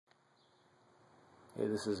Hey,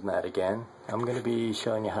 this is Matt again. I'm going to be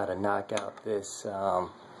showing you how to knock out this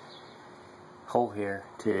hole here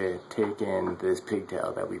to take in this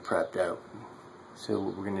pigtail that we prepped out. So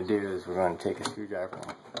what we're going to do is we're going to take a screwdriver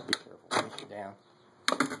and be careful, push it down.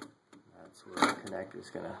 That's where the connector is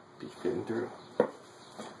going to be fitting through.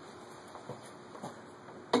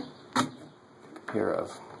 A pair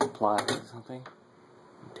of pliers or something.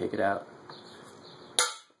 Take it out.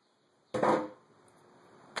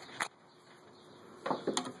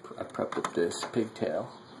 I prepped up this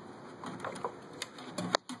pigtail.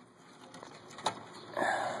 And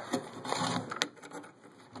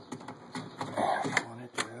run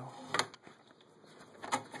it through.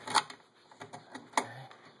 Okay.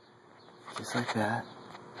 Just like that.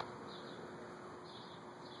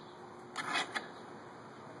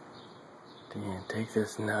 Then take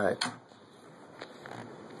this nut.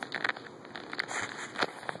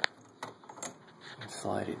 And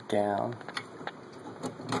slide it down.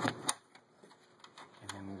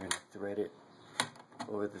 Thread it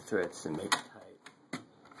over the threads to make it tight.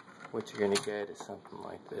 What you're going to get is something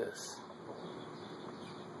like this.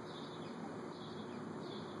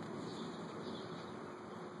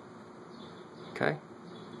 Okay?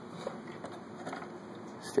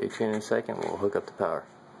 Stay tuned in a second, we'll hook up the power.